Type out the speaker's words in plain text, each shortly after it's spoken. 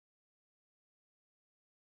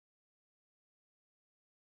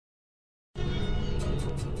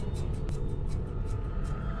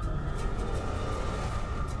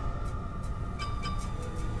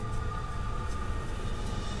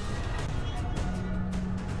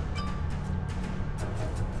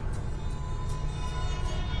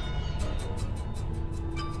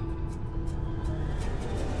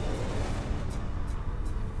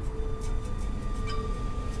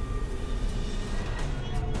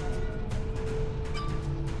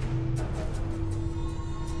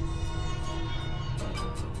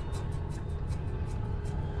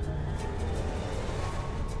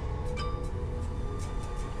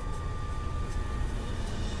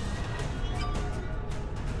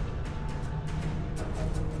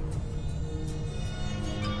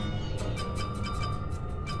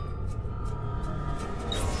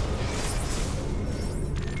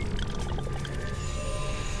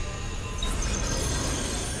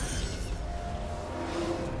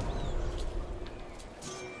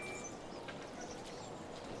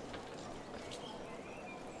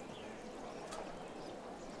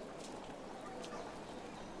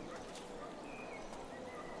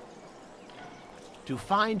To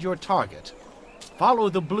find your target, follow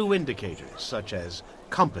the blue indicators, such as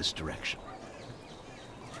compass direction.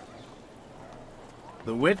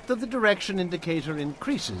 The width of the direction indicator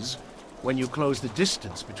increases when you close the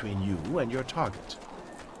distance between you and your target.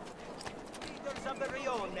 Leaders of the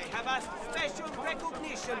Rione have asked special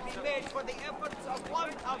recognition be made for the efforts of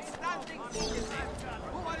one outstanding citizen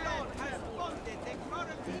who alone has funded the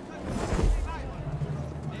Florentine revival.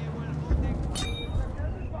 They will hold their...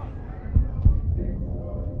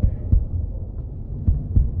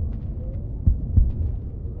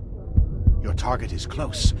 Your target is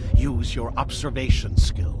close. Use your observation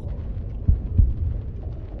skill.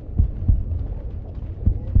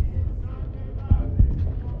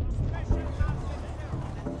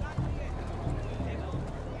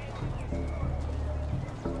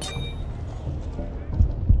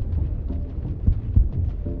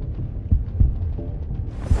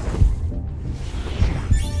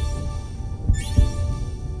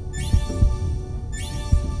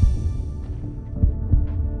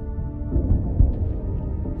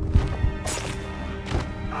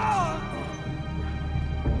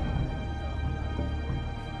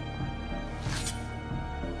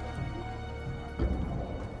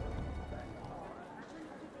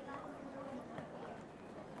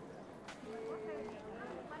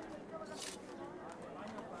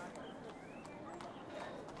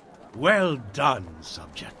 Well done,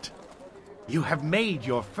 subject. You have made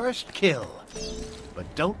your first kill,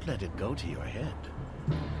 but don't let it go to your head.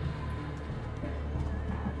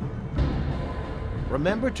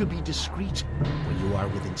 Remember to be discreet when you are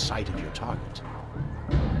within sight of your target.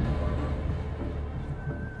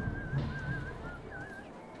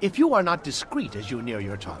 If you are not discreet as you near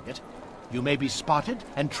your target, you may be spotted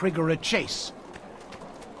and trigger a chase.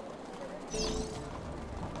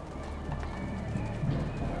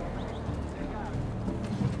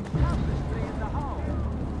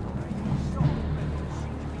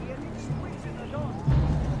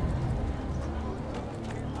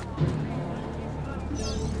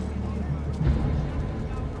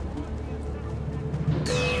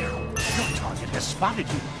 Spotted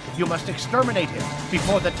you. You must exterminate him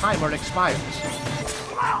before the timer expires.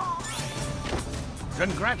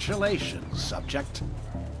 Congratulations, subject.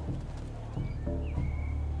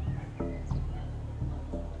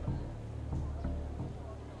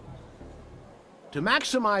 To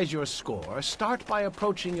maximize your score, start by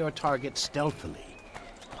approaching your target stealthily.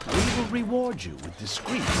 We will reward you with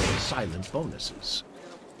discreet or silent bonuses.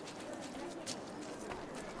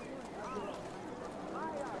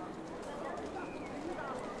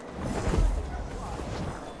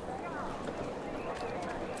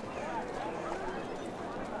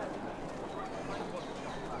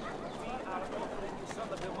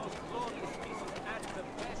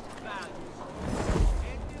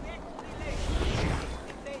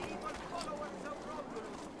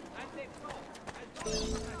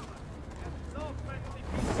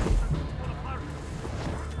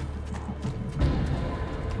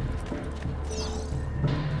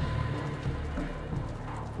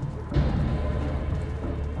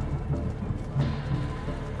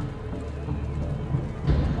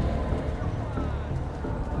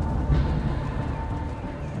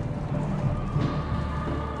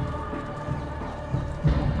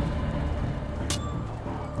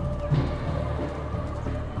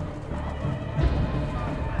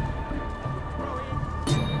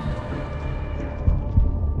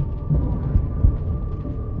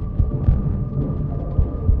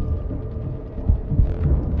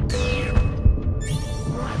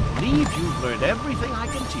 You've learned everything I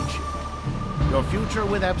can teach you. Your future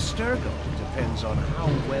with Abstergo depends on how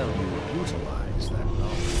well you utilize that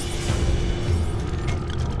knowledge.